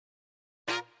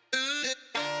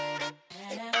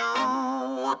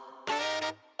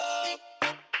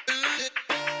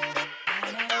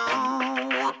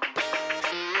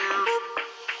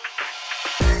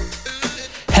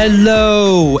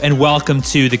Hello, and welcome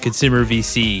to the Consumer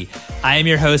VC. I am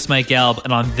your host, Mike Gelb,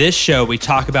 and on this show, we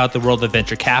talk about the world of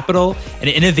venture capital and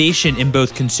innovation in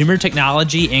both consumer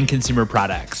technology and consumer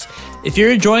products. If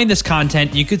you're enjoying this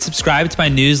content, you could subscribe to my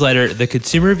newsletter,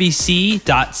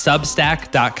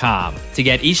 theconsumervc.substack.com, to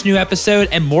get each new episode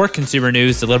and more consumer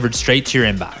news delivered straight to your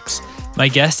inbox. My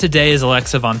guest today is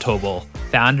Alexa von Tobel,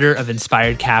 founder of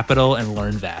Inspired Capital and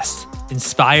LearnVest.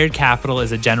 Inspired Capital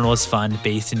is a generalist fund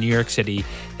based in New York City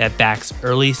that backs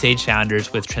early-stage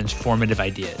founders with transformative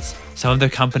ideas. Some of their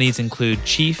companies include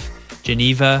Chief,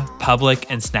 Geneva, Public,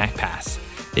 and SnackPass.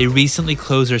 They recently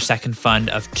closed their second fund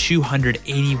of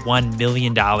 $281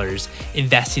 million,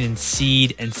 investing in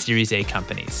seed and Series A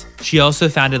companies. She also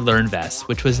founded LearnVest,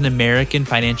 which was an American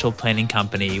financial planning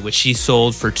company, which she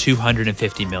sold for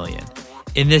 $250 million.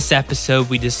 In this episode,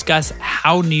 we discuss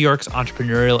how New York's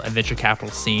entrepreneurial and venture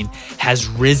capital scene has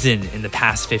risen in the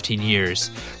past 15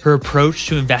 years, her approach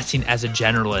to investing as a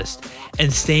generalist,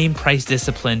 and staying price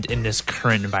disciplined in this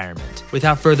current environment.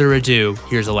 Without further ado,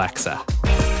 here's Alexa.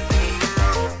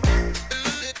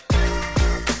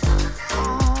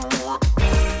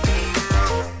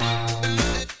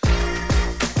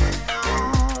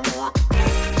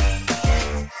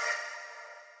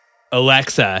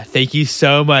 Alexa, thank you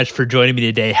so much for joining me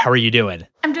today. How are you doing?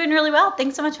 I'm doing really well.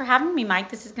 Thanks so much for having me, Mike.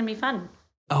 This is going to be fun.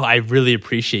 Oh, I really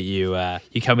appreciate you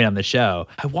coming on the show.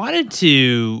 I wanted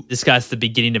to discuss the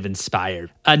beginning of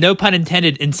Inspired. No pun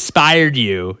intended, inspired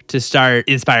you to start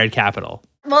Inspired Capital.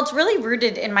 Well, it's really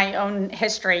rooted in my own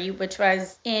history, which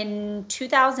was in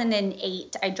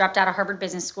 2008. I dropped out of Harvard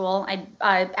Business School. I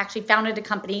actually founded a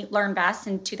company, LearnVest,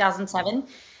 in 2007.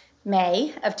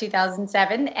 May of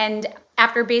 2007. And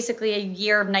after basically a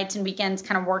year of nights and weekends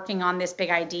kind of working on this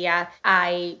big idea,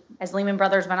 I, as Lehman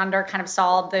Brothers went under, kind of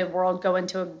saw the world go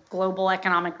into a global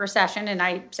economic recession. And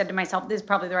I said to myself, this is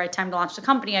probably the right time to launch the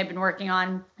company I've been working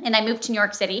on. And I moved to New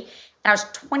York City. And I was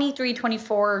 23,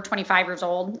 24, 25 years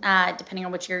old, depending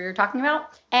on which year you're talking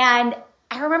about. And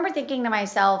I remember thinking to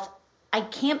myself, I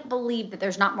can't believe that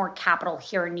there's not more capital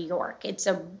here in New York. It's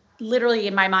literally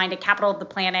in my mind, a capital of the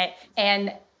planet.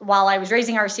 And while I was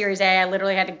raising our Series A, I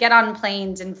literally had to get on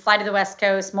planes and fly to the West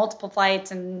Coast, multiple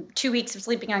flights and 2 weeks of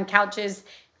sleeping on couches.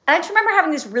 And I just remember having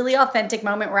this really authentic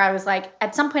moment where I was like,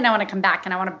 at some point I want to come back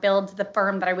and I want to build the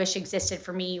firm that I wish existed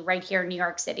for me right here in New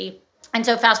York City. And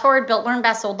so fast forward, built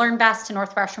LearnVest, sold LearnVest to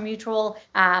Northwestern Mutual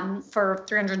for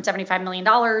 $375 million.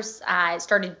 I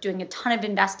started doing a ton of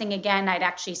investing again. I'd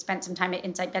actually spent some time at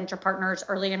Insight Venture Partners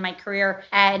early in my career.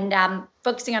 And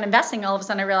focusing on investing, all of a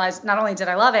sudden I realized not only did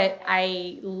I love it,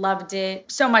 I loved it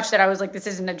so much that I was like, this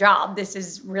isn't a job. This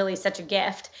is really such a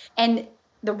gift. And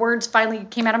the words finally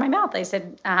came out of my mouth. I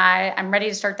said, I'm ready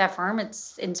to start that firm.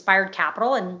 It's Inspired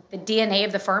Capital, and the DNA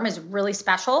of the firm is really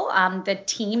special. The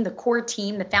team, the core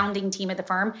team, the founding team of the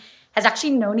firm has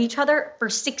actually known each other for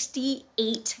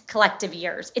 68 collective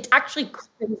years. It's actually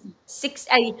crazy.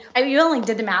 I only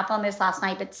did the math on this last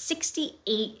night, but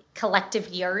 68 collective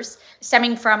years,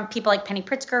 stemming from people like Penny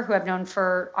Pritzker, who I've known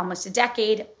for almost a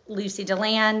decade, Lucy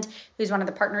DeLand, who's one of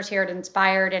the partners here at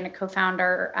Inspired and a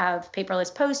co-founder of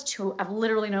Paperless Post, who I've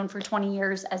literally known for 20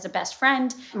 years as a best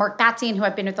friend, Mark Batzian, who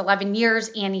I've been with 11 years,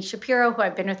 Annie Shapiro, who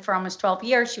I've been with for almost 12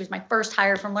 years. She was my first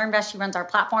hire from LearnVest. She runs our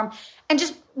platform. And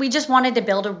we just wanted to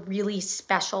build a really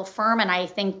special firm. And I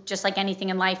think just like anything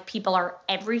in life, people are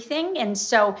everything. And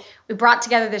so we brought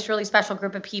together this really special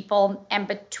group of people. And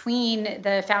between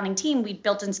the founding team, we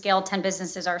built and scaled 10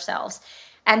 businesses ourselves.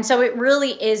 And so it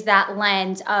really is that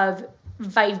lens of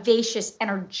vivacious,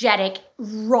 energetic,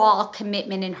 raw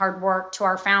commitment and hard work to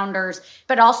our founders,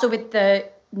 but also with the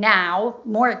now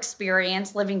more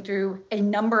experience living through a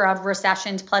number of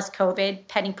recessions plus COVID,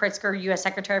 Penny Pritzker, U.S.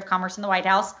 Secretary of Commerce in the White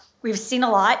House. We've seen a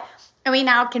lot, and we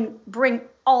now can bring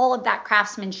all of that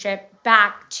craftsmanship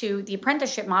back to the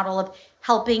apprenticeship model of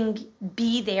helping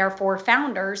be there for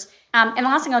founders. And the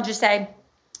last thing I'll just say,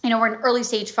 we're an early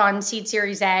stage fund, seed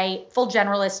Series A, full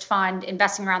generalist fund,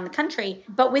 investing around the country,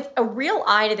 but with a real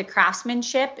eye to the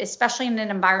craftsmanship, especially in an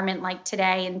environment like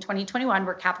today in 2021,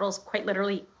 where capital is quite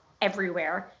literally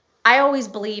everywhere. I always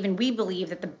believe, and we believe,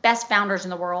 that the best founders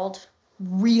in the world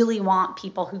really want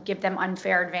people who give them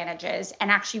unfair advantages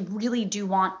and actually really do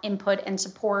want input and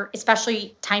support,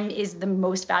 especially time is the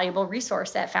most valuable resource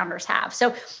that founders have.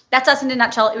 So that's us in a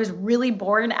nutshell. It was really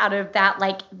born out of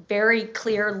that very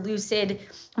clear, lucid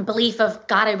belief of,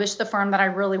 God, I wish the firm that I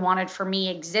really wanted for me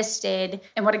existed,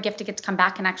 and what a gift to get to come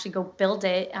back and actually go build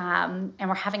it. And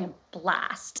we're having a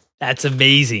blast. That's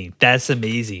amazing. That's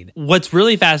amazing. What's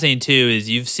really fascinating too is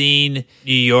you've seen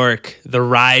New York, the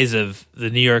rise of the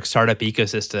New York startup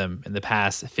ecosystem in the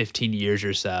past 15 years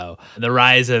or so. The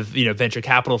rise of, venture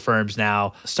capital firms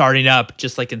now starting up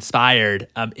just like Inspired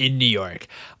in New York.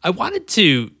 I wanted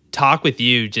to talk with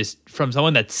you just from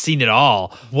someone that's seen it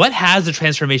all. What has the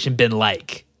transformation been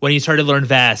like when you started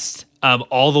LearnVest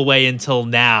all the way until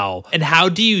now? And how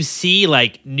do you see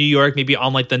like New York maybe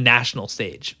on like the national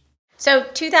stage? So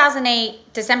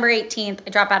 2008, December 18th,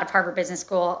 I drop out of Harvard Business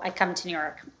School. I come to New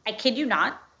York. I kid you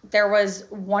not. There was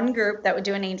one group that would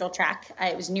do an angel track.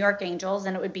 It was New York Angels,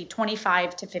 and it would be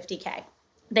 25 to 50K.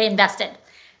 They invested.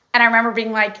 And I remember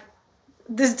being like,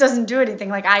 this doesn't do anything.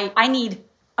 Like I need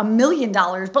 $1 million,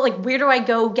 but like, where do I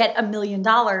go get $1 million?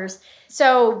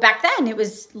 So back then it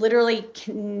was literally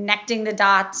connecting the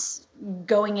dots,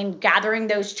 going and gathering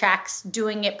those checks,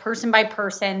 doing it person by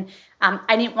person.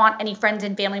 I didn't want any friends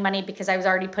and family money because I was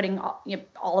already putting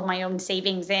all of my own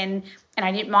savings in, and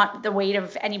I didn't want the weight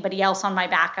of anybody else on my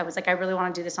back. I was like, I really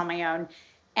want to do this on my own.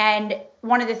 And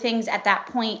one of the things at that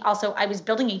point, also, I was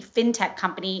building a fintech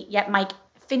company, yet Mike,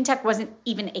 fintech wasn't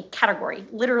even a category.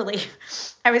 Literally,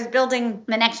 I was building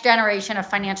the next generation of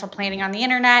financial planning on the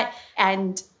internet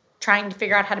and trying to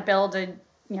figure out how to build a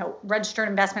registered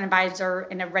investment advisor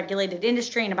in a regulated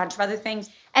industry and a bunch of other things.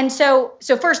 And so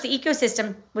first, the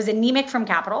ecosystem was anemic from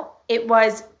capital. It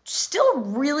was still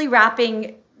really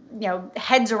wrapping,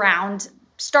 heads around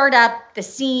startup, the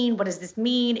scene. What does this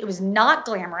mean? It was not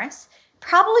glamorous.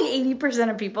 Probably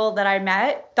 80% of people that I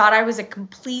met thought I was a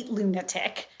complete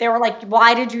lunatic. They were like,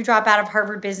 why did you drop out of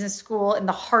Harvard Business School in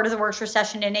the heart of the worst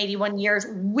recession in 81 years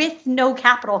with no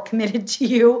capital committed to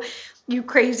you? You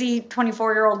crazy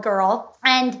 24-year-old girl.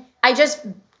 And I just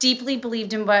deeply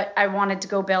believed in what I wanted to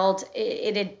go build.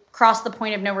 It had crossed the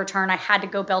point of no return. I had to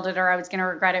go build it or I was going to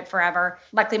regret it forever.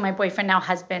 Luckily, my boyfriend, now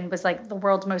husband, was like the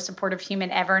world's most supportive human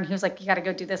ever. And he was like, you got to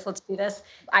go do this. Let's do this.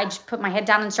 I just put my head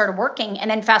down and started working. And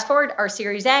then fast forward, our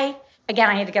Series A. Again,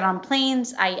 I had to get on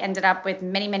planes. I ended up with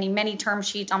many, many, many term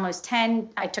sheets, almost 10.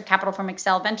 I took capital from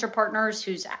Excel Venture Partners,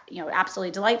 who's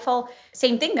absolutely delightful.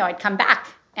 Same thing, though. I'd come back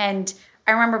and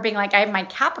I remember being like, I have my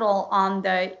capital on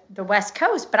the West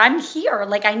Coast, but I'm here.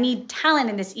 Like, I need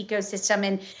talent in this ecosystem.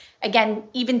 And again,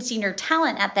 even senior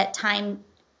talent at that time,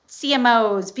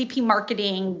 CMOs, VP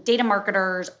marketing, data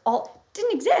marketers, all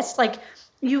didn't exist. Like,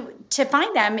 to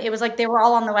find them, it was like they were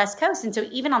all on the West Coast. And so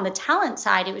even on the talent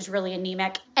side, it was really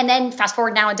anemic. And then fast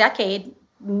forward now a decade,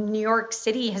 New York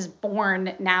City has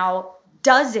born now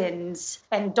dozens,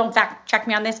 and don't fact check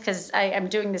me on this because I'm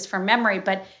doing this from memory,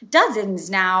 but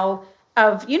dozens now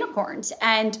of unicorns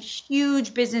and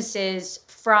huge businesses,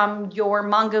 from your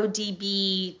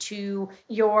MongoDB to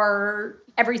your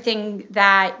everything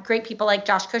that great people like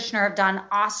Josh Kushner have done,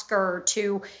 Oscar,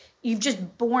 to you've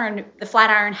just born the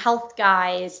Flatiron Health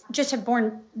guys, just have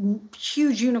born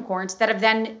huge unicorns that have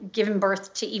then given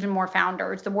birth to even more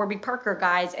founders, the Warby Parker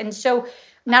guys. And so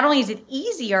not only is it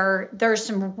easier, there's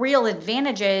some real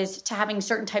advantages to having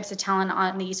certain types of talent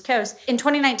on the East Coast. In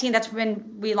 2019, that's when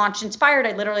we launched Inspired.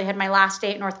 I literally had my last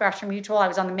day at Northwestern Mutual. I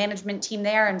was on the management team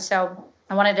there. And so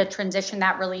I wanted to transition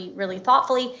that really, really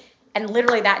thoughtfully. And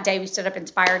literally that day we stood up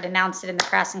Inspired, announced it in the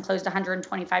press, and closed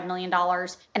 $125 million.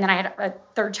 And then I had a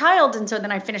third child. And so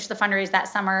then I finished the fundraise that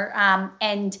summer.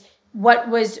 And what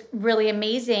was really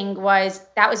amazing was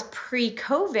that was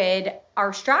pre-COVID.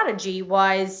 Our strategy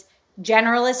was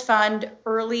generalist fund,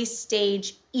 early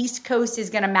stage, East Coast is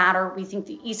going to matter. We think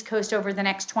the East Coast over the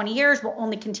next 20 years will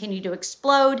only continue to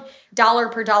explode. Dollar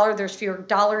per dollar, there's fewer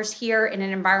dollars here in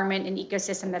an environment, an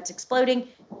ecosystem that's exploding.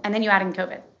 And then you add in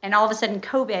COVID. And all of a sudden,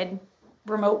 COVID,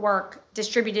 remote work,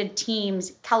 distributed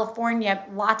teams, California,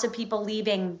 lots of people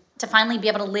leaving to finally be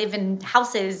able to live in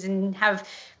houses and have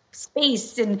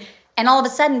space. And all of a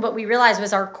sudden, what we realized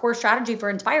was our core strategy for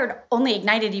Inspired only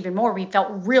ignited even more. We felt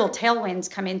real tailwinds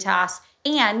come into us.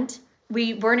 And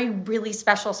we were in a really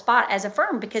special spot as a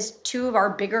firm because two of our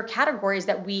bigger categories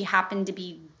that we happen to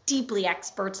be deeply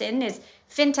experts in is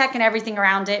fintech and everything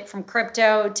around it, from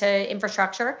crypto to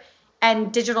infrastructure,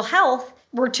 and digital health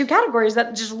were two categories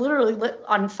that just literally lit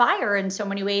on fire in so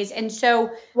many ways. And so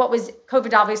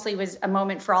COVID obviously was a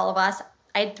moment for all of us.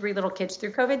 I had 3 little kids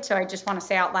through COVID, so I just want to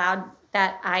say out loud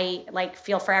that I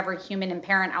feel for every human and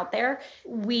parent out there.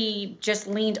 We just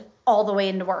leaned all the way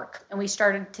into work, and we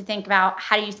started to think about,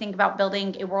 how do you think about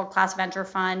building a world-class venture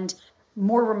fund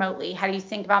more remotely? How do you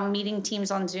think about meeting teams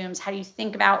on Zooms? How do you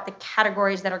think about the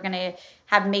categories that are going to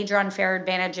have major unfair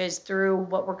advantages through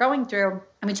what we're going through?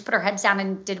 And we just put our heads down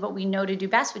and did what we know to do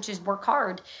best, which is work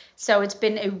hard. So it's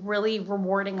been a really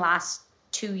rewarding last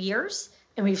 2 years,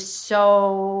 and we have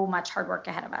so much hard work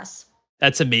ahead of us.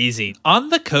 That's amazing. On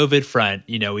the COVID front,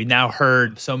 we now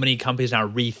heard so many companies now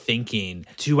rethinking,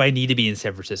 do I need to be in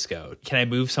San Francisco? Can I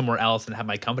move somewhere else and have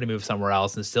my company move somewhere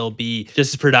else and still be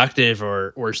just as productive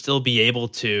or still be able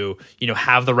to,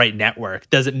 have the right network?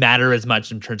 Does it matter as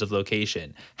much in terms of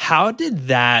location? How did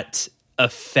that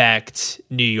affect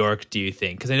New York, do you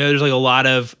think? Because I know there's like a lot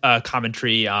of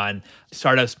commentary on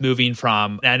startups moving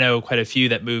from, and I know quite a few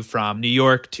that moved from New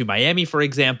York to Miami, for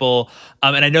example.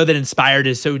 And I know that Inspired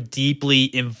is so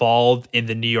deeply involved in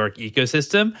the New York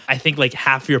ecosystem. I think like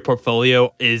half of your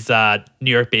portfolio is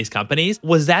New York-based companies.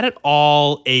 Was that at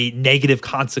all a negative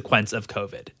consequence of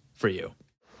COVID for you?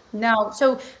 No.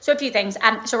 So a few things.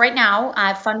 So right now,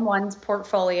 Fund One's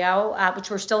portfolio, which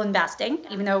we're still investing,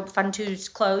 even though Fund Two's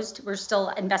closed, we're still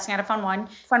investing out of Fund One.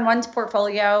 Fund One's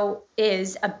portfolio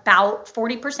is about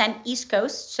 40% East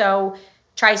Coast. So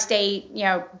tri-state,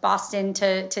 Boston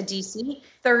to DC,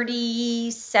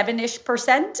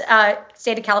 37-ish%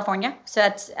 state of California. So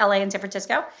that's LA and San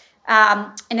Francisco.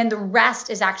 And then the rest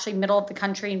is actually middle of the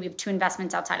country, and we have 2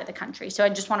 investments outside of the country. So I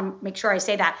just want to make sure I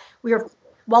say that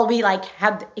while we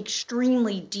have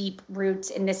extremely deep roots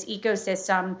in this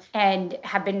ecosystem and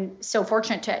have been so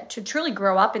fortunate to truly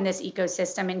grow up in this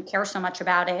ecosystem and care so much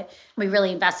about it, we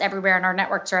really invest everywhere, and our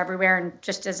networks are everywhere. And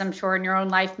just as I'm sure in your own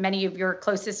life, many of your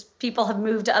closest people have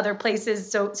moved to other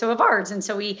places, so have ours. And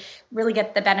so we really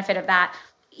get the benefit of that.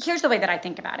 Here's the way that I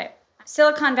think about it.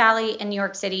 Silicon Valley and New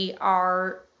York City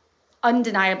are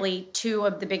undeniably 2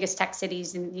 of the biggest tech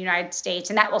cities in the United States,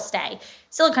 and that will stay.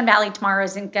 Silicon Valley tomorrow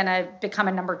isn't going to become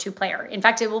a number 2 player. In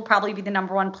fact, it will probably be the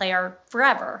number 1 player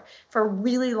forever for a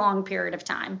really long period of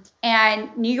time.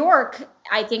 And New York,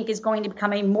 I think, is going to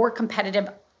become a more competitive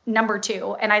number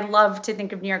 2. And I love to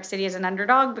think of New York City as an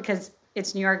underdog because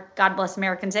it's New York, God bless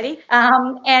American city.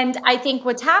 And I think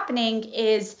what's happening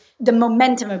is the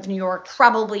momentum of New York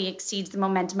probably exceeds the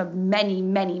momentum of many,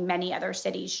 many, many other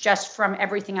cities. Just from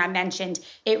everything I mentioned,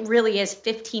 it really is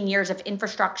 15 years of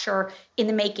infrastructure in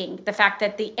the making. The fact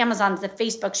that the Amazons, the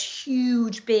Facebooks,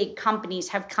 huge, big companies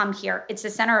have come here. It's the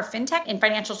center of fintech and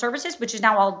financial services, which is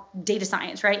now all data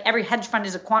science, right? Every hedge fund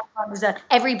is a quant fund,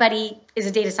 everybody is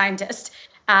a data scientist.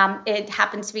 It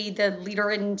happens to be the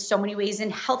leader in so many ways in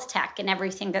health tech and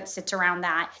everything that sits around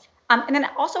that. And then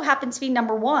it also happens to be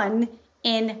number 1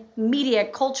 in media,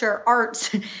 culture,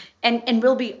 arts, and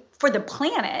will be for the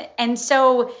planet. And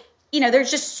so, there's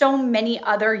just so many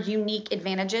other unique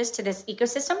advantages to this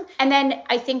ecosystem. And then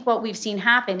I think what we've seen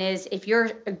happen is if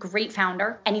you're a great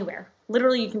founder anywhere,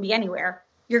 literally you can be anywhere,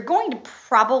 you're going to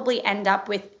probably end up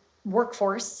with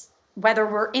workforce, whether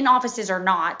we're in offices or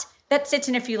not, that sits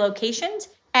in a few locations.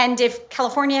 And if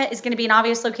California is going to be an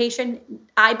obvious location,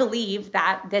 I believe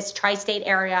that this tri-state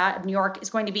area of New York is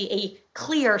going to be a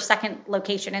clear second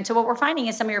location. And so what we're finding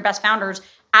is some of your best founders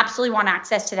absolutely want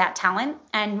access to that talent.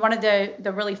 And one of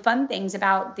the really fun things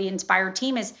about the Inspired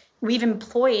team is we've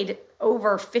employed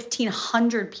over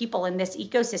 1,500 people in this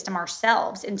ecosystem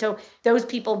ourselves. And so those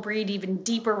people breed even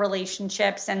deeper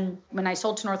relationships. And when I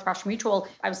sold to Northwestern Mutual,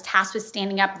 I was tasked with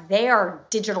standing up their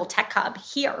digital tech hub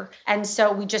here. And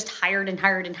so we just hired and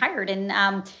hired and hired. And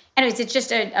anyways, it's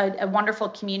just a wonderful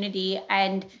community.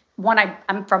 And one,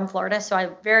 I'm from Florida, so I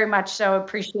very much so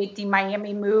appreciate the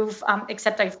Miami move,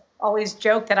 except I've always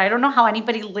joke that I don't know how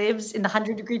anybody lives in the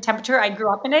 100-degree temperature. I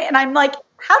grew up in it, and I'm like,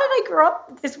 how did I grow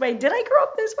up this way? Did I grow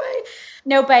up this way?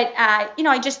 No, but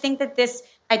I just think that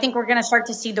I think we're going to start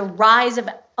to see the rise of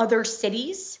other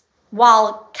cities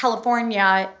while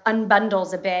California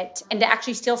unbundles a bit. And to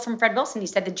actually steal from Fred Wilson, he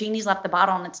said the genie's left the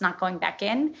bottle and it's not going back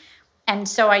in. And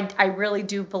so I really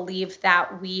do believe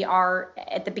that we are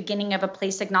at the beginning of a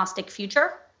place agnostic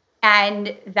future,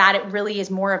 and that it really is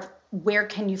more of where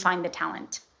can you find the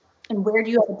talent? And where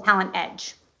do you have a talent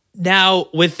edge? Now,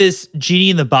 with this genie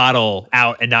in the bottle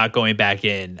out and not going back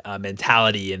in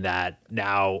mentality, in that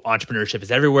now entrepreneurship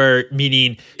is everywhere,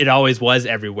 meaning it always was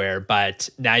everywhere, but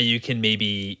now you can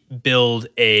maybe build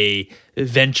a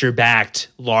venture-backed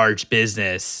large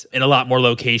business in a lot more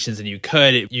locations than you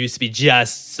could. It used to be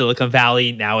just Silicon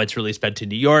Valley. Now it's really spread to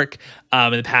New York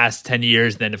in the past 10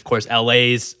 years. And then, of course,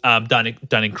 LA's done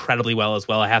incredibly well as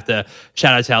well. I have to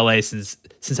shout out to LA since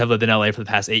I've lived in LA for the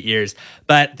past 8 years.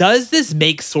 But does this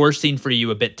make sourcing for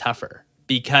you a bit tougher?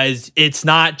 Because it's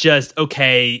not just,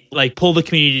 okay, like pull the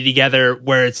community together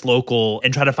where it's local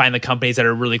and try to find the companies that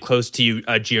are really close to you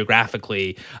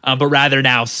geographically, but rather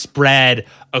now spread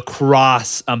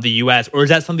across the US? Or is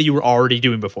that something you were already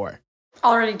doing before?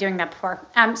 Already doing that before.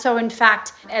 So in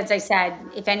fact, as I said,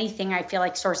 if anything, I feel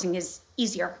like sourcing is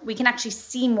easier. We can actually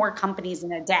see more companies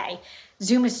in a day.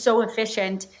 Zoom is so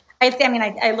efficient.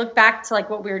 I look back to like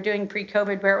what we were doing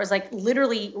pre-COVID, where it was like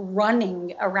literally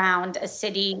running around a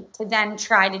city to then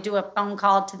try to do a phone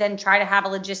call, to then try to have a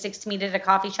logistics to meet at a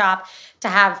coffee shop, to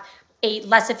have a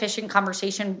less efficient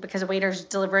conversation because a waiter's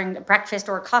delivering a breakfast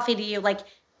or a coffee to you. Like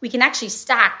we can actually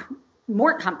stack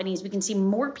more companies. We can see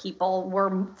more people.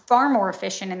 We're far more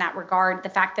efficient in that regard. The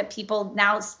fact that people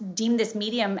now deem this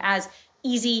medium as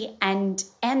easy and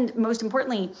most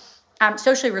importantly,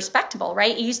 socially respectable,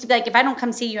 right? It used to be like, if I don't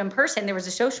come see you in person, there was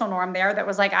a social norm there that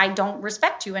was like, I don't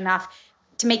respect you enough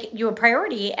to make you a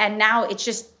priority. And now it's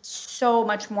just so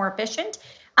much more efficient.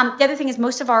 The other thing is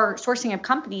most of our sourcing of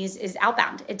companies is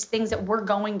outbound. It's things that we're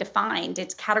going to find.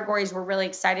 It's categories we're really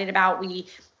excited about. We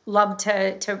love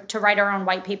to write our own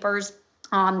white papers.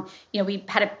 We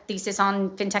had a thesis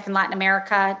on fintech in Latin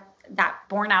America. That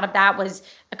born out of that was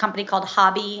a company called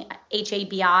Hobby,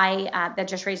 HABI, that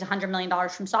just raised $100 million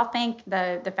from SoftBank.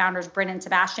 The founders, Bryn and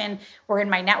Sebastian, were in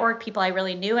my network, people I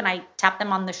really knew. And I tapped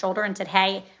them on the shoulder and said,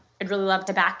 hey, I'd really love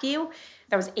to back you.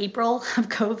 That was April of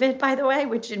COVID, by the way,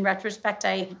 which in retrospect,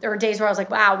 there were days where I was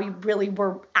like, wow, we really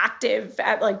were active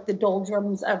at like the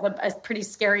doldrums of a pretty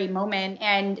scary moment.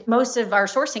 And most of our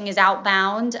sourcing is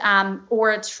outbound,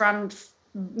 or it's from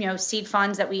seed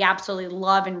funds that we absolutely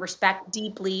love and respect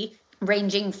deeply,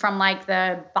 ranging from like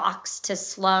the Box to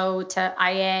Slow to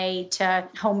IA to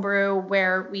Homebrew,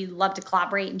 where we love to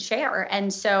collaborate and share.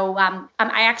 And so I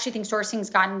actually think sourcing's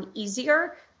gotten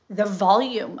easier. The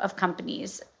volume of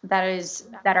companies that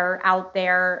are out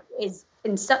there is,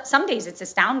 in some days, it's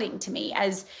astounding to me.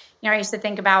 As I used to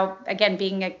think about, again,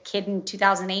 being a kid in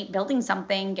 2008, building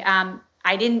something.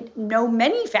 I didn't know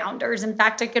many founders. In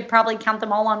fact, I could probably count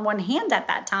them all on one hand at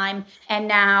that time. And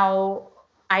now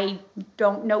I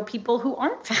don't know people who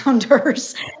aren't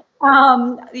founders.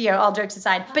 All jokes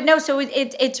aside. But no, so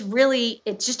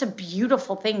it's just a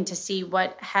beautiful thing to see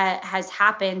what has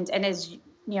happened. And as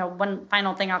one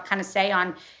final thing I'll kind of say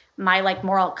on my like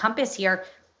moral compass here,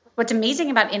 what's amazing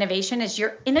about innovation is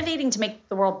you're innovating to make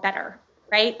the world better,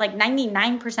 right? Like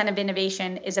 99% of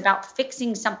innovation is about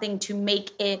fixing something to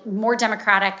make it more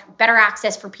democratic, better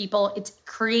access for people. It's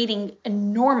creating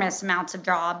enormous amounts of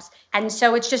jobs. And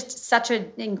so it's just such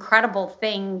an incredible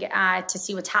thing to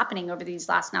see what's happening over these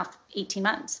last now 18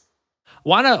 months.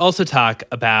 Want to also talk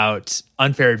about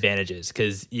unfair advantages,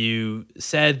 because you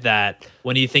said that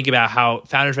when you think about how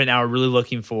founders right now are really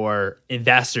looking for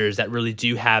investors that really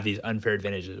do have these unfair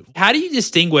advantages. How do you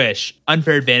distinguish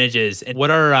unfair advantages, and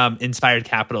what are Inspired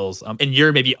Capital's and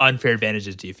your maybe unfair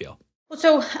advantages, do you feel? Well,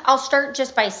 so I'll start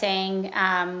just by saying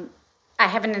I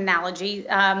have an analogy.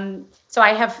 So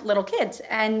I have little kids,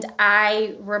 and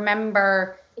I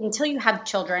remember until you have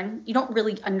children, you don't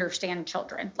really understand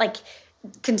children. Like,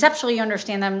 conceptually you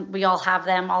understand them, we all have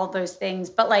them, all of those things,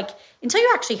 but like until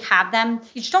you actually have them,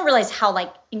 you just don't realize how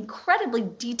like incredibly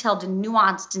detailed and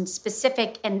nuanced and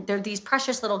specific, and they're these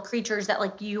precious little creatures that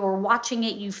like you are watching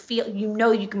it, you feel,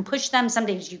 you can push them, some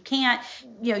days you can't,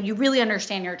 you really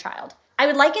understand your child. I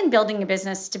would liken building a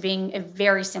business to being a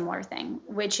very similar thing,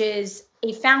 which is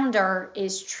a founder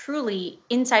is truly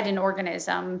inside an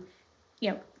organism.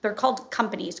 They're called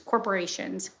companies,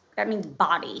 corporations. That means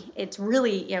body. It's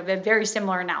really, a very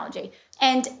similar analogy.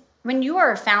 And when you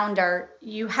are a founder,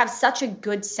 you have such a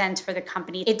good sense for the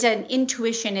company. It's an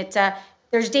intuition.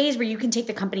 There's days where you can take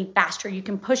the company faster. You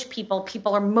can push people.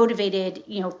 People are motivated.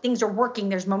 Things are working.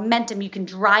 There's momentum. You can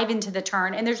drive into the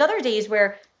turn. And there's other days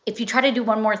where if you try to do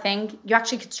one more thing, you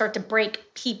actually could start to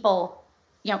break people,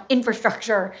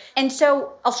 infrastructure. And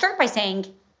so I'll start by saying,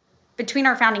 between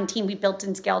our founding team, we built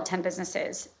and scaled 10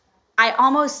 businesses. I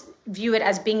almost view it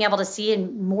as being able to see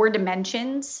in more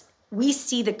dimensions. We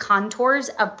see the contours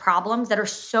of problems that are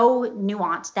so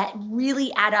nuanced that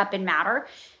really add up and matter.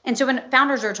 And so when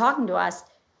founders are talking to us,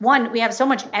 one, we have so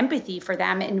much empathy for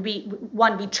them, and we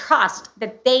trust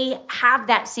that they have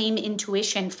that same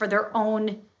intuition for their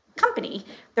own company,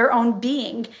 their own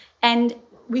being. And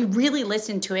we really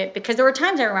listen to it, because there were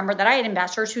times I remember that I had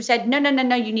investors who said, no,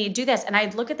 you need to do this. And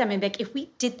I'd look at them and be like, if we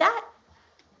did that,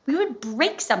 we would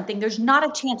break something. There's not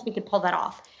a chance we could pull that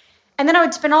off. And then I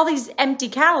would spend all these empty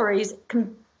calories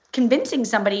convincing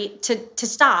somebody to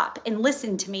stop and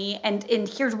listen to me. And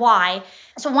here's why.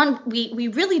 So one, we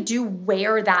really do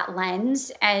wear that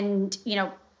lens, and,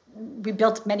 we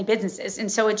built many businesses. And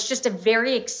so it's just a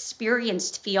very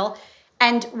experienced feel.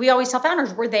 And we always tell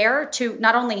founders, we're there to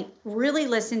not only really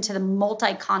listen to the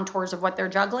multi-contours of what they're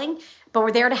juggling, but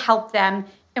we're there to help them.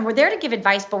 And we're there to give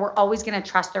advice, but we're always going to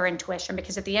trust their intuition,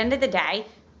 because at the end of the day,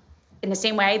 in the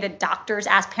same way that doctors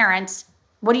ask parents,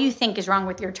 what do you think is wrong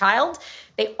with your child?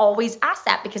 They always ask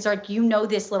that because they're like, you know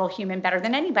this little human better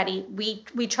than anybody.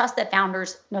 We trust that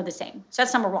founders know the same. So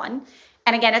that's number one.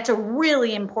 And again, it's a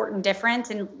really important difference.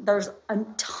 And there's a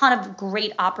ton of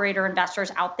great operator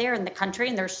investors out there in the country.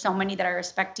 And there's so many that I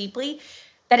respect deeply.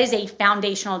 That is a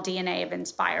foundational DNA of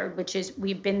Inspired, which is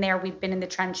we've been there, we've been in the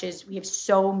trenches. We have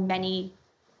so many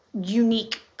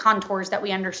unique contours that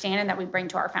we understand and that we bring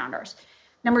to our founders.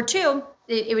 Number two,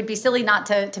 it would be silly not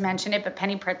to mention it, but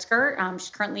Penny Pritzker, she's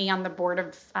currently on the board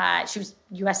of, she was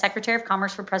U.S. Secretary of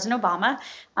Commerce for President Obama.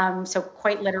 So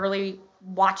quite literally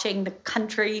watching the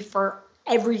country for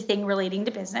everything relating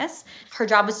to business. Her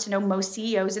job was to know most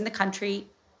CEOs in the country,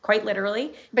 quite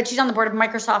literally. But she's on the board of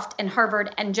Microsoft and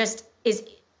Harvard and just is,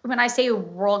 when I say a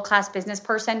world-class business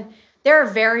person, there are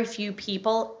very few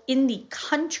people in the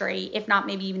country, if not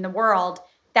maybe even the world,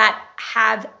 that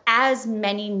have as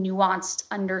many nuanced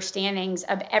understandings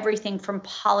of everything from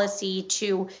policy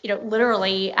to,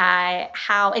 literally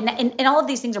how, and all of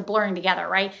these things are blurring together,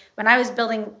 right? When I was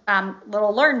building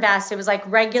Little LearnVest, it was like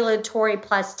regulatory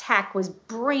plus tech was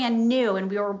brand new and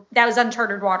that was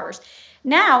uncharted waters.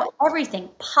 Now, everything,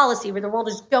 policy, where the world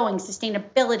is going,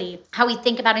 sustainability, how we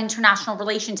think about international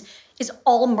relations is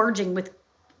all merging with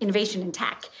innovation in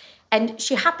tech. And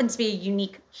she happens to be a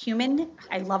unique human.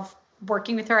 I love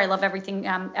working with her. I love everything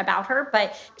about her,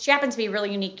 but she happens to be a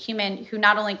really unique human who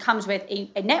not only comes with a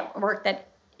network that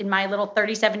in my little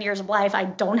 37 years of life, I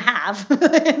don't have,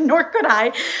 nor could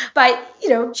I,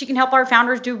 but she can help our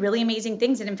founders do really amazing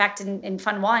things. And in fact, in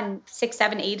Fund 1, 6,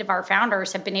 7, 8 of our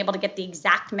founders have been able to get the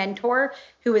exact mentor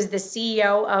who is the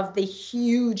CEO of the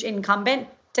huge incumbent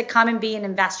to come and be an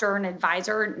investor and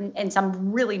advisor in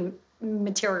some really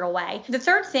material way. The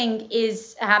third thing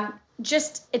is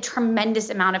just a tremendous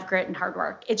amount of grit and hard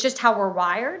work. It's just how we're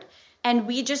wired. And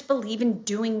we just believe in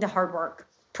doing the hard work,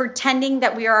 pretending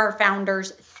that we are our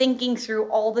founders, thinking through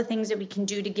all the things that we can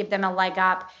do to give them a leg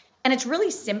up. And it's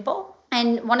really simple.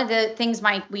 And one of the things,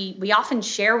 Mike, we often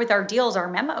share with our deals, our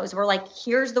memos, we're like,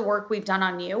 here's the work we've done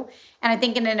on you. And I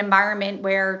think in an environment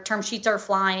where term sheets are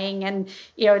flying and,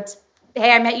 it's,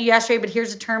 hey, I met you yesterday, but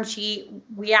here's a term sheet.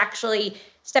 We actually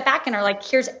step back and are like,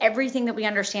 here's everything that we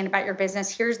understand about your business.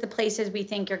 Here's the places we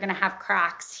think you're going to have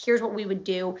cracks. Here's what we would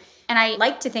do. And I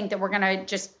like to think that we're going to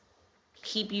just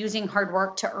keep using hard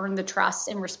work to earn the trust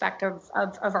and respect of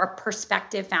our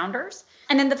prospective founders.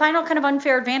 And then the final kind of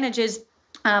unfair advantage is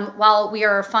while we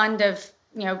are a fund of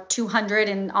 200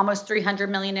 and almost 300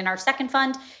 million in our second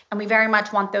fund, and we very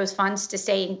much want those funds to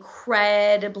stay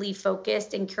incredibly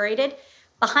focused and curated,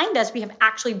 behind us, we have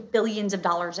actually billions of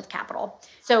dollars of capital.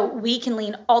 So we can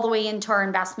lean all the way into our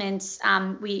investments.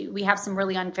 We have some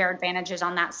really unfair advantages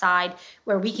on that side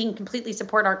where we can completely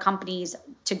support our companies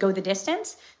to go the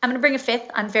distance. I'm going to bring a fifth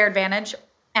unfair advantage.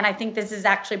 And I think this is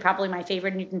actually probably my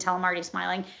favorite, and you can tell I'm already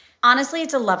smiling. Honestly,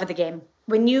 it's a love of the game.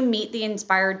 When you meet the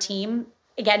Inspired team,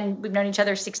 again, we've known each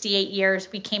other 68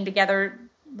 years. We came together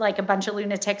like a bunch of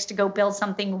lunatics to go build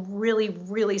something really,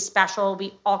 really special.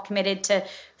 We all committed to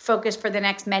focus for the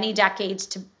next many decades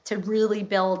to really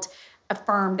build a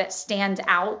firm that stands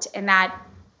out and that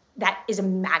is a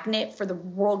magnet for the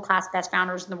world-class best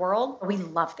founders in the world. We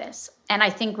love this. And I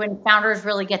think when founders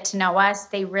really get to know us,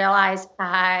 they realize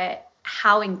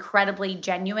how incredibly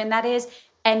genuine that is.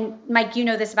 And Mike, you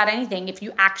know this about anything. If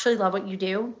you actually love what you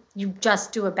do, you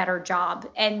just do a better job.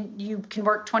 And you can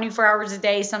work 24 hours a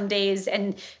day some days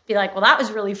and be like, well, that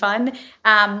was really fun.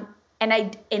 And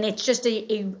it's just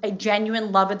a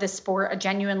genuine love of the sport, a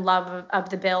genuine love of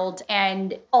the build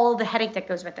and all the headache that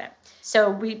goes with it.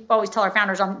 So we always tell our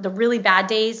founders on the really bad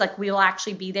days, like we will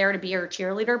actually be there to be your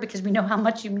cheerleader because we know how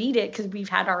much you need it because we've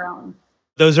had our own.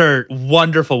 Those are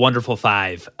wonderful, wonderful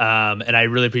 5. And I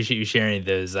really appreciate you sharing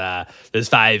those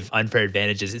 5 unfair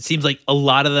advantages. It seems like a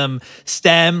lot of them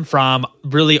stem from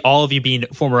really all of you being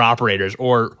former operators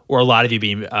or a lot of you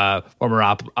being former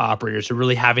operators. So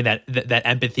really having that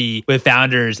empathy with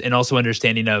founders and also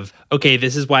understanding of, okay,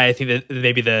 this is why I think that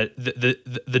maybe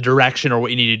the direction or what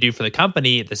you need to do for the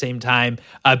company at the same time,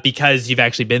 because you've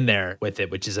actually been there with it,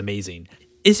 which is amazing.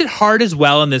 Is it hard as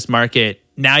well in this market?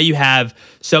 Now you have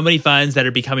so many funds that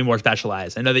are becoming more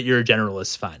specialized. I know that you're a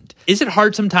generalist fund. Is it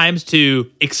hard sometimes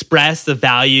to express the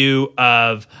value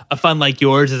of a fund like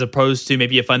yours as opposed to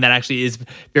maybe a fund that actually is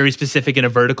very specific in a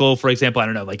vertical? For example, I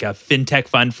don't know, like a fintech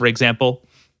fund, for example?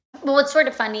 Well, what's sort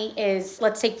of funny is,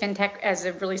 let's take fintech as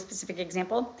a really specific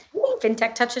example.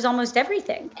 Fintech touches almost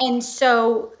everything. And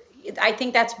so I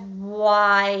think that's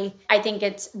why I think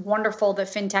it's wonderful that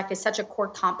fintech is such a core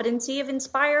competency of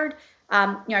Inspired.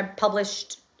 I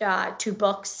published two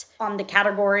books on the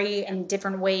category in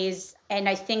different ways. And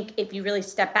I think if you really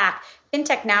step back,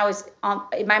 fintech now is,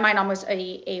 in my mind, almost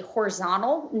a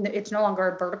horizontal. It's no longer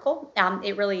a vertical.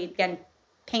 It really, again,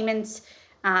 payments,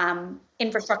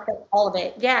 infrastructure, all of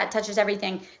it. Yeah, it touches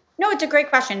everything. No, it's a great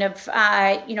question of,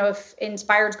 if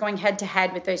Inspired's going head to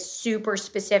head with a super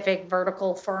specific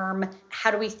vertical firm,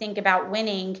 how do we think about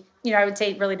winning? I would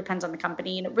say it really depends on the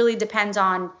company, and it really depends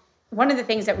on one of the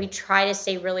things that we try to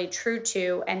stay really true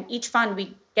to. And each fund,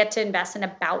 we get to invest in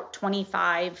about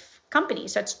 25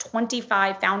 companies. So it's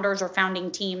 25 founders or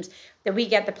founding teams that we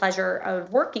get the pleasure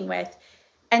of working with.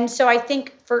 And so I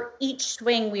think for each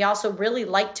swing, we also really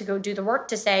like to go do the work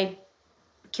to say,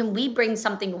 can we bring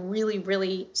something really,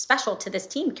 really special to this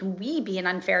team? Can we be an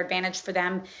unfair advantage for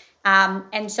them?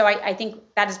 And so I think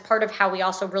that is part of how we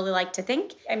also really like to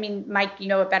think. I mean, Mike, you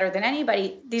know it better than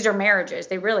anybody. These are marriages.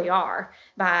 They really are.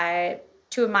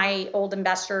 Two of my old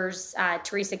investors,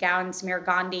 Teresa Gow and Samir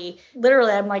Gandhi,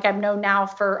 literally, I've known now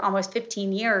for almost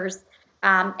 15 years.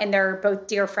 And they're both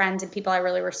dear friends and people I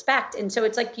really respect. And so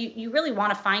it's like you really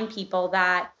want to find people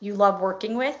that you love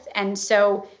working with. And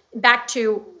so back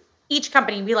to each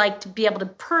company, we like to be able to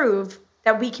prove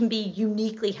that we can be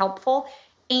uniquely helpful.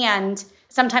 And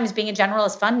sometimes being a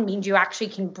generalist fund means you actually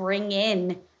can bring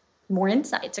in more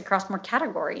insights across more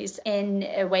categories in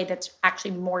a way that's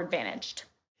actually more advantaged.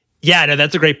 Yeah, no,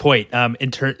 that's a great point.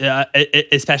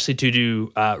 Especially to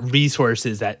do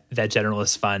resources that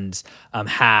generalist funds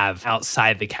have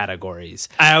outside the categories.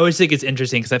 I always think it's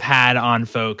interesting because I've had on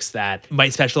folks that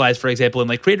might specialize, for example, in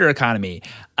like creator economy,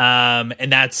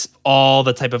 and that's all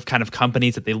the type of kind of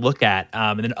companies that they look at.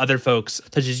 And then other folks,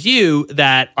 such as you,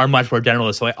 that are much more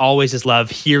generalist. So I always just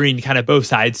love hearing kind of both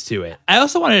sides to it. I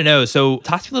also wanted to know, so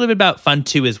talk to me a little bit about Fund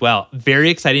 2 as well. Very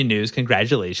exciting news.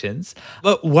 Congratulations.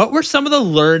 But what were some of the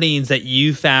learnings that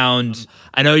you found?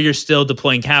 I know you're still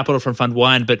deploying capital from Fund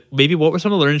 1, but maybe what were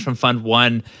some of the learnings from Fund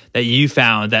 1 that you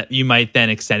found that you might then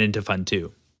extend into Fund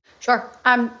 2? Sure.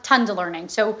 Tons of learning.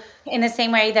 So in the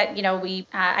same way that,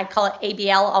 I call it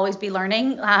ABL, always be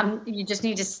learning. You just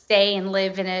need to stay and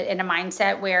live in a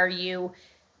mindset where you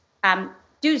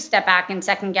do step back and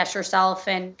second guess yourself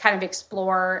and kind of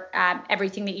explore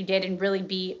everything that you did and really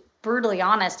be brutally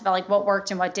honest about like what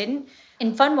worked and what didn't.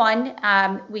 In Fund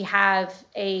 1, we have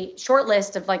a short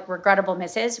list of like regrettable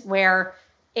misses where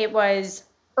it was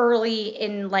early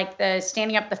in like the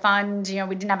standing up the fund,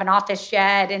 we didn't have an office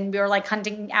yet, and we were like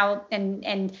hunting out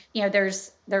and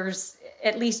there's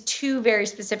at least two very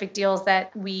specific deals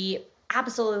that we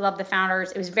absolutely love the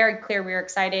founders. It was very clear we were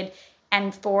excited,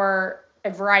 and for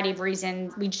a variety of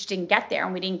reasons, we just didn't get there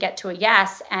and we didn't get to a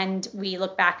yes. And we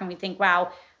look back and we think,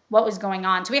 wow, what was going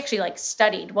on? So we actually like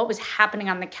studied what was happening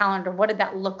on the calendar. What did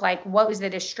that look like? What was the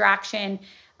distraction?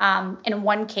 And in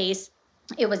one case,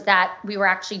 it was that we were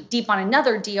actually deep on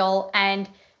another deal and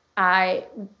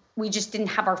we just didn't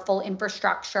have our full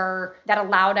infrastructure that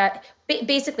allowed us.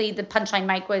 Basically, the punchline,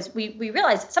 Mike, was we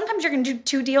realized sometimes you're going to do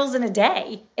 2 deals in a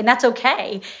day, and that's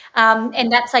okay.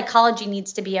 And that psychology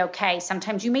needs to be okay.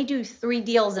 Sometimes you may do 3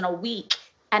 deals in a week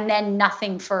and then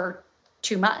nothing for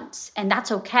 2 months, and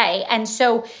that's okay. And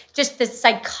so just the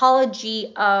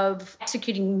psychology of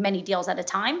executing many deals at a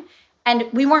time. And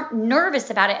we weren't nervous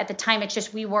about it at the time. It's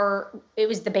just it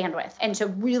was the bandwidth. And so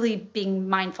really being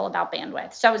mindful about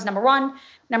bandwidth. So that was number 1.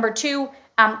 Number 2,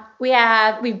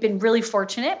 we've been really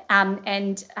fortunate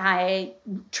and I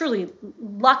truly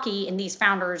lucky, and these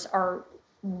founders are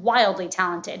wildly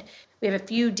talented. We have a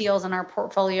few deals in our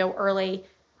portfolio early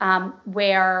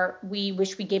where we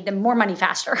wish we gave them more money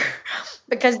faster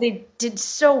because they did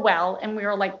so well. And we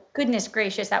were like, goodness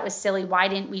gracious, that was silly. Why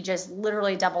didn't we just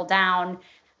literally double down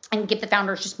and give the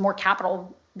founders just more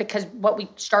capital? Because what we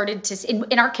started to see,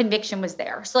 and our conviction was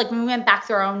there. So like when we went back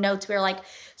through our own notes, we were like,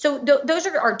 so those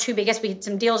are our 2 biggest. We had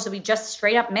some deals that we just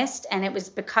straight up missed. And it was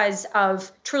because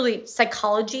of truly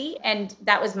psychology. And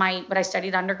that was what I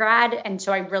studied undergrad. And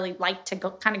so I really like to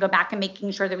go back and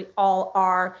making sure that we all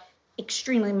are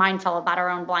extremely mindful about our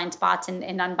own blind spots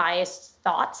and unbiased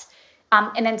thoughts.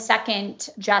 And then second,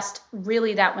 just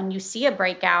really that when you see a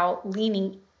breakout,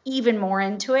 leaning even more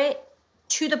into it,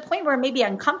 to the point where it may be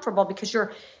uncomfortable because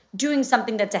you're doing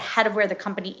something that's ahead of where the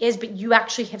company is, but you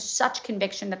actually have such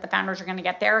conviction that the founders are going to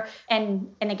get there.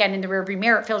 And again, in the rearview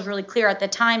mirror, it feels really clear. At the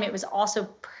time, it was also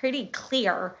pretty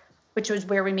clear, which was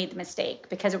where we made the mistake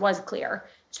because it was clear.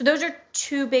 So those are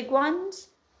 2 big ones.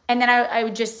 And then I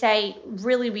would just say,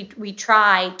 really, we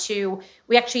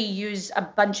actually use a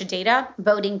bunch of data,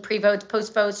 voting, pre-votes,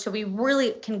 post-votes. So we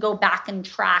really can go back and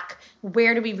track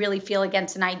where do we really feel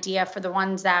against an idea for the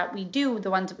ones that we do, the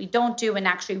ones that we don't do, and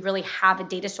actually really have a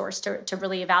data source to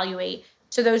really evaluate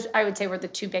So those, I would say, were the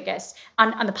two biggest.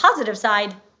 On the positive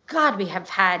side, God, we have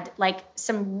had like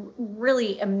some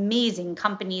really amazing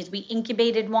companies. We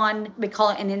incubated one. We call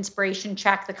it an inspiration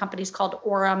check. The company's called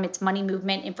Orem. It's money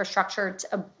movement infrastructure. It's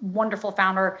a wonderful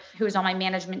founder who was on my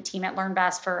management team at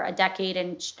LearnBest for a decade.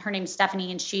 And her name's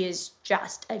Stephanie, and she is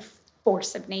just a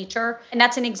force of nature. And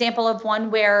that's an example of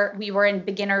one where we were in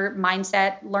beginner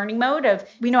mindset learning mode of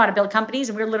we know how to build companies,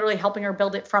 and we're literally helping her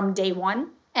build it from day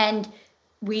one. And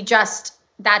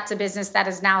that's a business that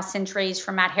has now since raised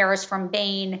from Matt Harris from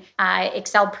Bain,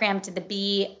 Excel preempted the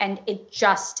B, and it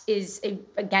just is,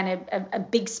 a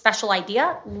big special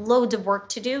idea, loads of work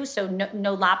to do, so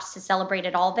no laps to celebrate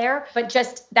it all there. But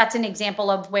just that's an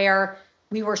example of where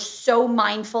we were so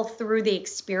mindful through the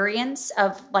experience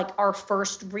of like our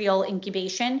first real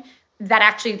incubation that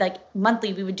actually like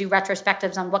monthly we would do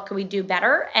retrospectives on what could we do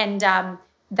better. And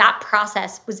that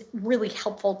process was really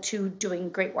helpful to doing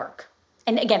great work.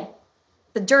 And again,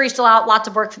 the jury's still out, lots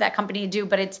of work for that company to do,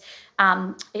 but it's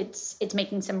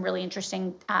making some really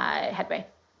interesting headway.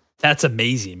 That's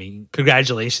amazing. I mean,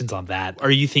 congratulations on that.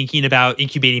 Are you thinking about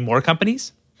incubating more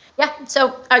companies? Yeah.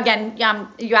 So again,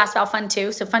 you asked about Fund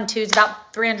 2. So Fund 2 is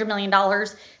about $300 million,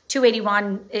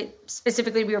 281.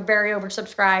 Specifically, we were very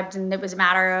oversubscribed, and it was a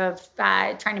matter of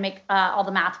trying to make all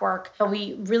the math work. But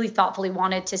we really thoughtfully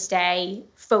wanted to stay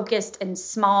focused and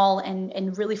small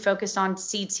and really focused on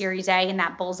seed Series A and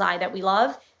that bullseye that we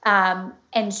love.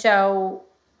 And so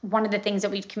one of the things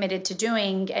that we've committed to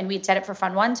doing, and we'd set it for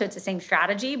Fund 1, so it's the same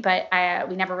strategy, but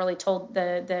we never really told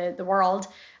the world.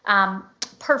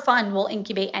 Per fund, we'll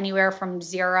incubate anywhere from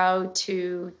 0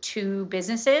 to 2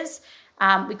 businesses.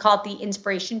 We call it the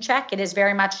inspiration check. It is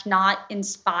very much not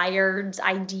Inspired's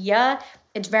idea.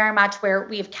 It's very much where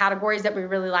we have categories that we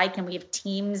really like, and we have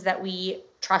teams that we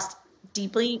trust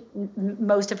deeply,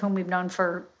 most of whom we've known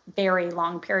for very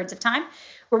long periods of time,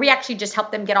 where we actually just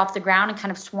help them get off the ground and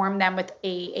kind of swarm them with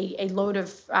a load of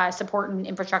support and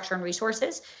infrastructure and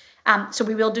resources. So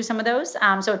we will do some of those.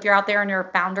 So if you're out there and you're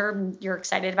a founder and you're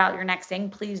excited about your next thing,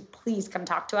 please come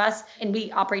talk to us. And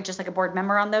we operate just like a board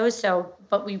member on those.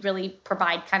 But we really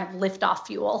provide kind of liftoff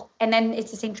fuel. And then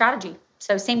it's the same strategy.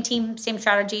 So same team, same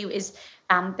strategy is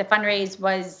the fundraise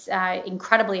was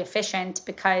incredibly efficient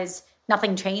because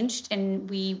nothing changed. And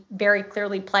we very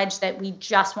clearly pledged that we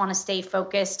just want to stay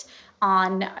focused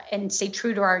on and stay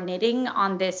true to our knitting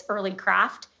on this early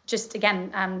craft. Just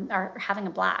again, are having a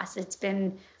blast. It's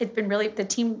been really, the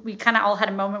team, we kind of all had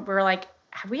a moment where we're like,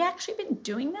 have we actually been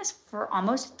doing this for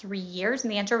almost 3 years?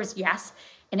 And the answer was yes.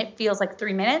 And it feels like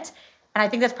 3 minutes. And I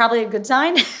think that's probably a good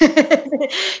sign.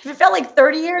 If it felt like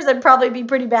 30 years, that'd probably be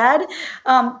pretty bad.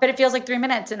 But it feels like 3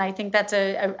 minutes. And I think that's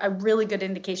a really good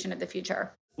indication of the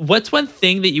future. What's one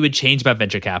thing that you would change about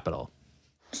venture capital?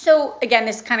 So again,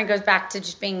 this kind of goes back to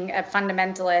just being a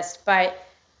fundamentalist, but,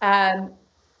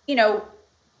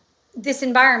 this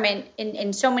environment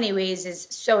in so many ways is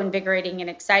so invigorating and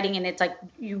exciting. And it's like,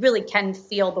 you really can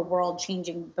feel the world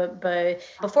changing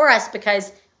before us,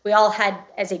 because we all had,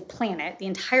 as a planet, the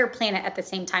entire planet at the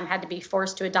same time had to be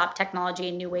forced to adopt technology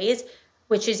in new ways,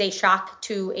 which is a shock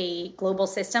to a global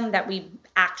system that we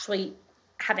actually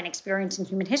haven't experienced in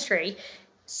human history.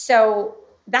 So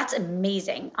that's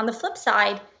amazing. On the flip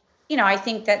side, I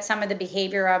think that some of the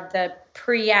behavior of the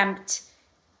preempt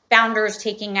founders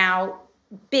taking out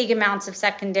big amounts of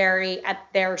secondary at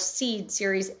their seed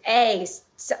Series A,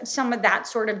 some of that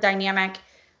sort of dynamic,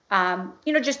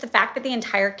 just the fact that the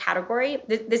entire category,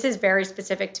 this is very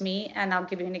specific to me, and I'll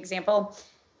give you an example.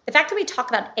 The fact that we talk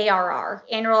about ARR,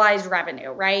 annualized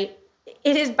revenue, right?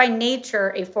 It is by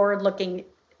nature a forward-looking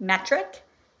metric.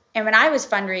 And when I was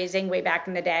fundraising way back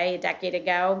in the day, a decade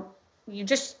ago, you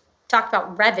just talked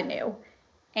about revenue.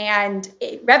 And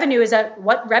revenue is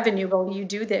what revenue will you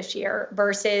do this year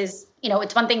versus,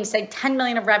 it's one thing to say 10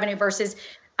 million of revenue versus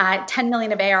 10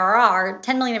 million of ARR.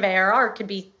 10 million of ARR could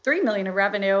be 3 million of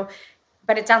revenue,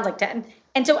 but it sounds like 10.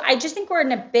 And so I just think we're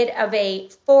in a bit of a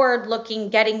forward-looking,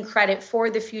 getting credit for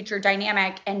the future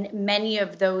dynamic, and many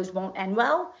of those won't end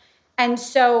well. And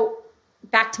so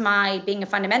back to my being a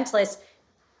fundamentalist,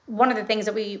 one of the things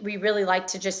that we really like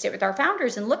to just sit with our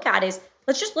founders and look at is,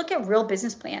 let's just look at real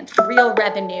business plans, real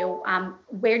revenue.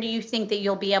 Where do you think that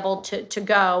you'll be able to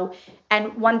go?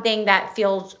 And one thing that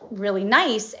feels really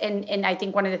nice, and I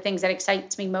think one of the things that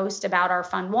excites me most about our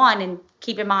Fund 1, and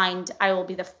keep in mind, I will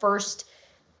be the first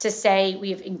to say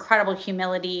we have incredible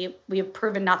humility. We have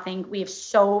proven nothing. We have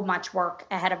so much work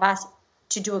ahead of us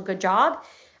to do a good job.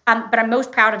 But I'm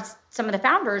most proud of some of the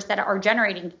founders that are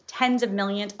generating tens of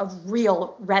millions of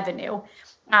real revenue.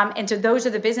 And so those are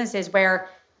the businesses where,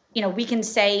 we can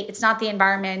say it's not the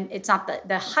environment, it's not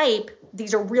the hype,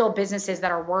 these are real businesses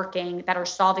that are working, that are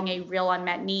solving a real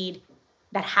unmet need,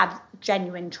 that have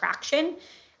genuine traction.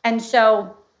 And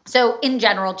so in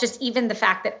general, just even the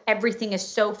fact that everything is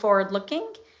so forward looking,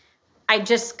 I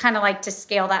just kind of like to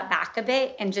scale that back a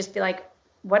bit and just be like,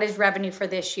 what is revenue for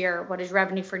this year? What is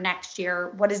revenue for next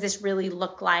year? What does this really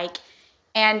look like?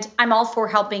 And I'm all for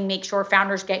helping make sure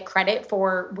founders get credit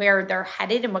for where they're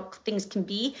headed and what things can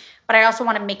be. But I also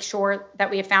want to make sure that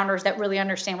we have founders that really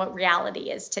understand what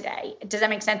reality is today. Does that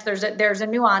make sense? There's a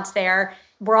nuance there.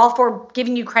 We're all for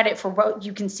giving you credit for what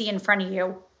you can see in front of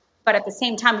you. But at the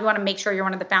same time, we want to make sure you're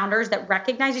one of the founders that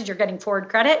recognizes you're getting forward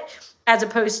credit as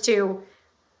opposed to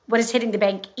what is hitting the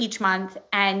bank each month.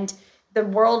 And the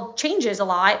world changes a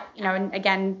lot. And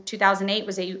again, 2008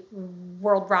 was a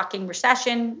world-rocking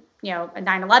recession, a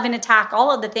 9/11 attack,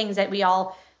 all of the things that we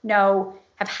all know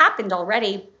have happened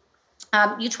already.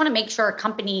 You just want to make sure a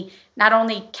company not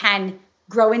only can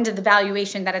grow into the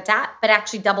valuation that it's at, but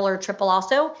actually double or triple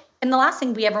also. And the last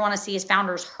thing we ever want to see is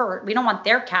founders hurt. We don't want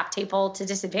their cap table to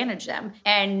disadvantage them.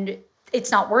 And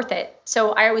it's not worth it.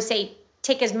 So I always say,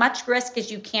 take as much risk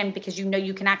as you can because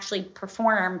you can actually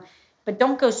perform, but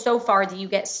don't go so far that you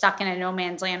get stuck in a no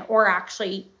man's land or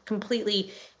actually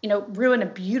completely, ruin a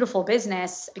beautiful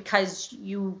business because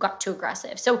you got too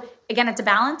aggressive. So again, it's a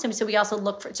balance. And so we also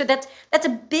look for, so that's a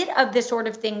bit of the sort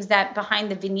of things that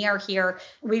behind the veneer here,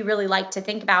 we really like to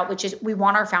think about, which is we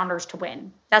want our founders to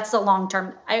win. That's the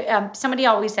long-term. Somebody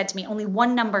always said to me, only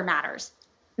one number matters,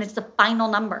 and it's the final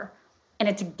number, and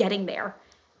it's getting there.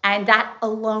 And that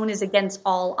alone is against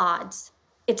all odds.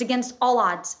 It's against all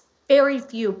odds. Very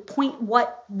few,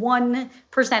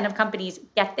 0.1% of companies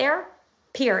get there,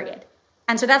 period.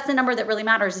 And so that's the number that really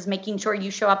matters, is making sure you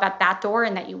show up at that door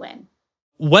and that you win.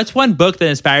 What's one book that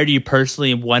inspired you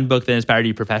personally and one book that inspired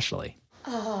you professionally?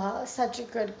 Oh, such a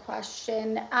good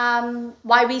question.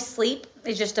 Why We Sleep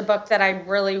is just a book that I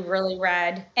really, really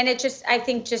read. And I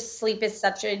think sleep is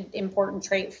such an important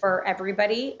trait for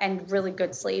everybody, and really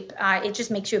good sleep. It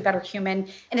just makes you a better human.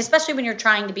 And especially when you're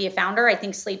trying to be a founder, I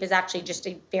think sleep is actually just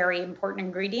a very important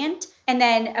ingredient. And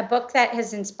then a book that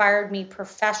has inspired me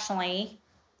professionally,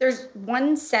 there's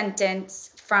one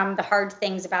sentence from The Hard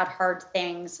Things About Hard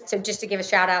Things. So just to give a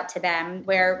shout out to them,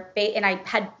 and I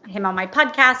had him on my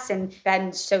podcast, and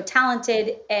Ben's so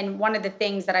talented. And one of the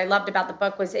things that I loved about the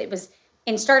book was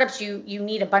in startups, you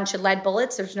need a bunch of lead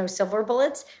bullets. There's no silver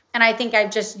bullets. And I think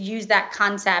I've just used that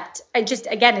concept.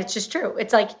 It's just true.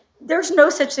 It's like, there's no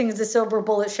such thing as a silver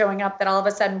bullet showing up that all of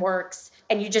a sudden works,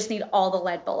 and you just need all the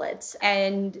lead bullets.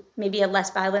 And maybe a less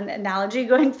violent analogy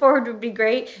going forward would be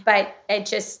great, but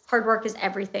hard work is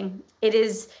everything. It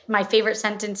is my favorite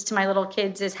sentence to my little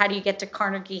kids is, how do you get to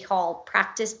Carnegie Hall?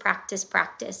 Practice, practice,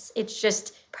 practice. It's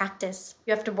just practice.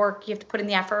 You have to work, you have to put in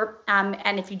the effort.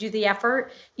 And if you do the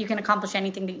effort, you can accomplish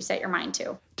anything that you set your mind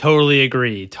to. Totally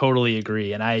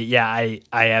agree. And I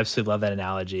absolutely love that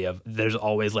analogy of there's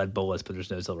always lead bullets, but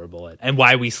there's no silver bullet. And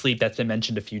Why We Sleep, that's been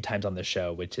mentioned a few times on the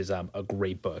show, which is a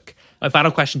great book. My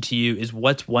final question to you is,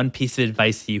 what's one piece of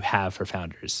advice that you have for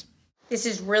founders? This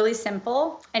is really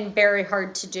simple and very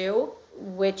hard to do,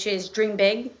 which is dream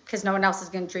big, because no one else is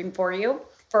going to dream for you.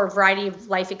 For a variety of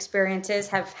life experiences,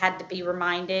 have had to be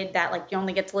reminded that you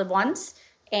only get to live once.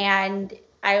 And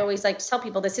I always like to tell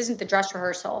people, this isn't the dress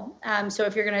rehearsal. So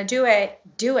if you're going to do it,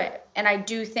 do it. And I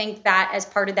do think that as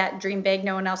part of that dream big,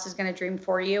 no one else is going to dream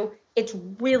for you. It's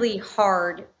really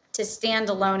hard to stand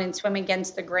alone and swim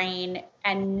against the grain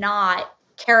and not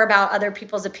care about other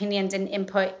people's opinions and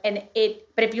input.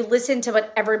 But if you listen to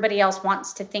what everybody else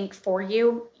wants to think for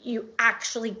you, you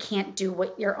actually can't do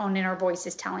what your own inner voice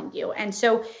is telling you. And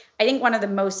so I think one of the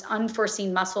most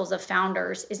unforeseen muscles of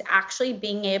founders is actually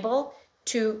being able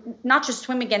to not just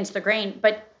swim against the grain,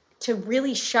 but to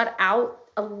really shut out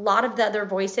a lot of the other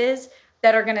voices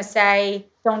that are going to say,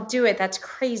 don't do it. That's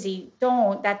crazy.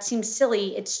 Don't. That seems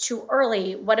silly. It's too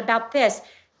early. What about this?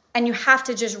 And you have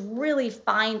to just really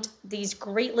find these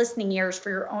great listening ears for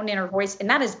your own inner voice. And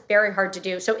that is very hard to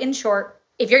do. So in short,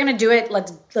 if you're going to do it,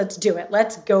 let's do it.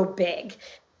 Let's go big.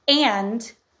 And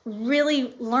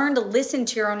really learn to listen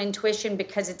to your own intuition,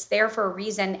 because it's there for a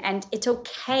reason. And it's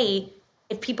okay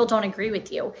if people don't agree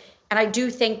with you. And I do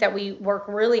think that we work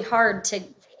really hard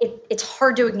it's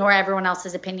hard to ignore everyone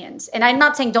else's opinions. And I'm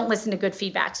not saying don't listen to good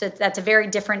feedback. So that's a very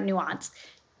different nuance.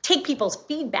 Take people's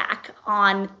feedback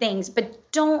on things, but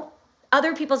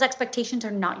other people's expectations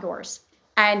are not yours.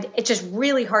 And it's just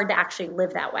really hard to actually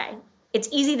live that way. It's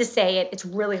easy to say it. It's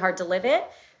really hard to live it.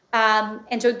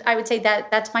 And so I would say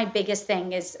that that's my biggest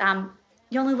thing is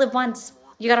you only live once.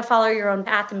 You got to follow your own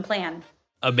path and plan.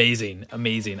 Amazing.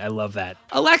 I love that.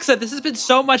 Alexa, this has been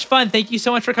so much fun. Thank you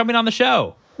so much for coming on the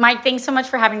show. Mike, thanks so much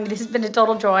for having me. This has been a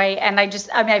total joy. And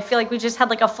I feel like we just had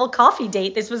like a full coffee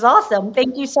date. This was awesome.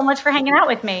 Thank you so much for hanging out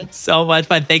with me. So much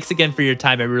fun. Thanks again for your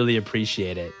time. I really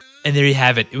appreciate it. And there you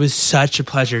have it. It was such a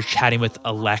pleasure chatting with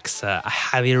Alexa. I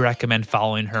highly recommend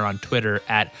following her on Twitter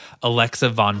at Alexa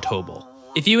Von Tobel.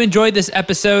 If you enjoyed this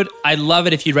episode, I'd love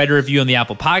it if you'd write a review on the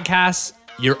Apple Podcasts.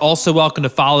 You're also welcome to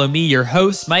follow me, your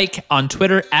host, Mike, on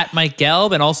Twitter at Mike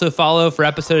Gelb, and also follow for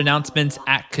episode announcements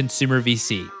at Consumer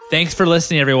VC. Thanks for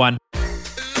listening, everyone.